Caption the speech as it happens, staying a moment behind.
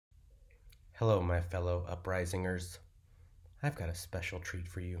Hello, my fellow uprisingers. I've got a special treat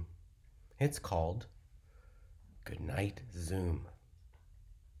for you. It's called Goodnight Zoom.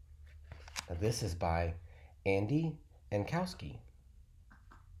 Now, this is by Andy Ankowski.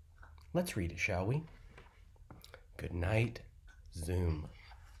 Let's read it, shall we? Goodnight Zoom.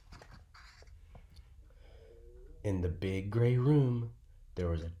 In the big gray room, there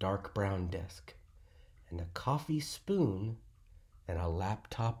was a dark brown desk and a coffee spoon and a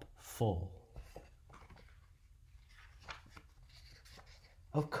laptop full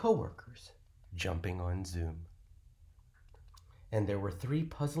of coworkers jumping on Zoom. And there were 3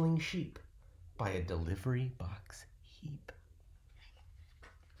 puzzling sheep by a delivery box heap.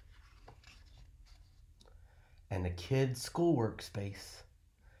 And a kid's school workspace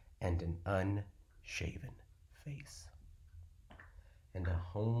and an unshaven face. And a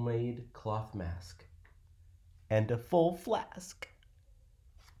homemade cloth mask and a full flask.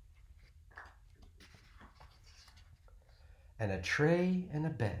 And a tray and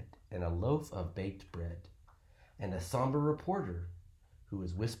a bed and a loaf of baked bread and a somber reporter who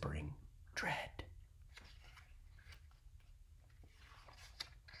was whispering dread.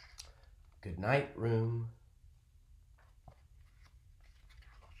 Good night, room.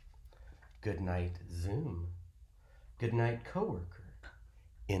 Good night, Zoom. Good night, coworker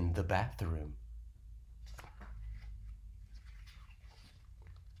in the bathroom.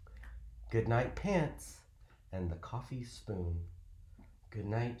 Good night, pants and the coffee spoon. Good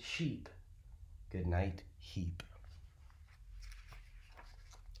night, sheep. Good night, heap.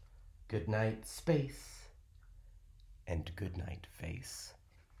 Good night, space. And good night, face.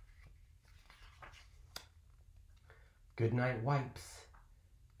 Good night, wipes.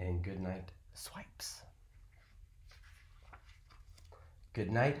 And good night, swipes.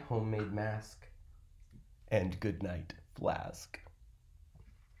 Good night, homemade mask. And good night, flask.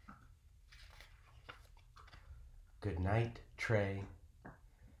 Good night, tray,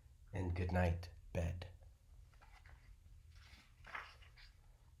 and good night, bed.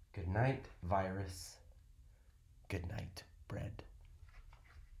 Good night, virus. Good night, bread.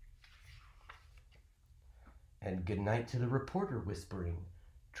 And good night to the reporter whispering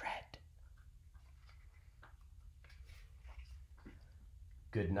dread.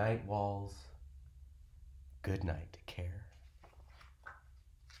 Good night, walls. Good night, care.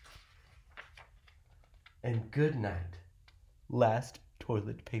 And good night, last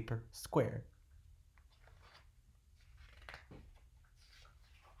toilet paper square.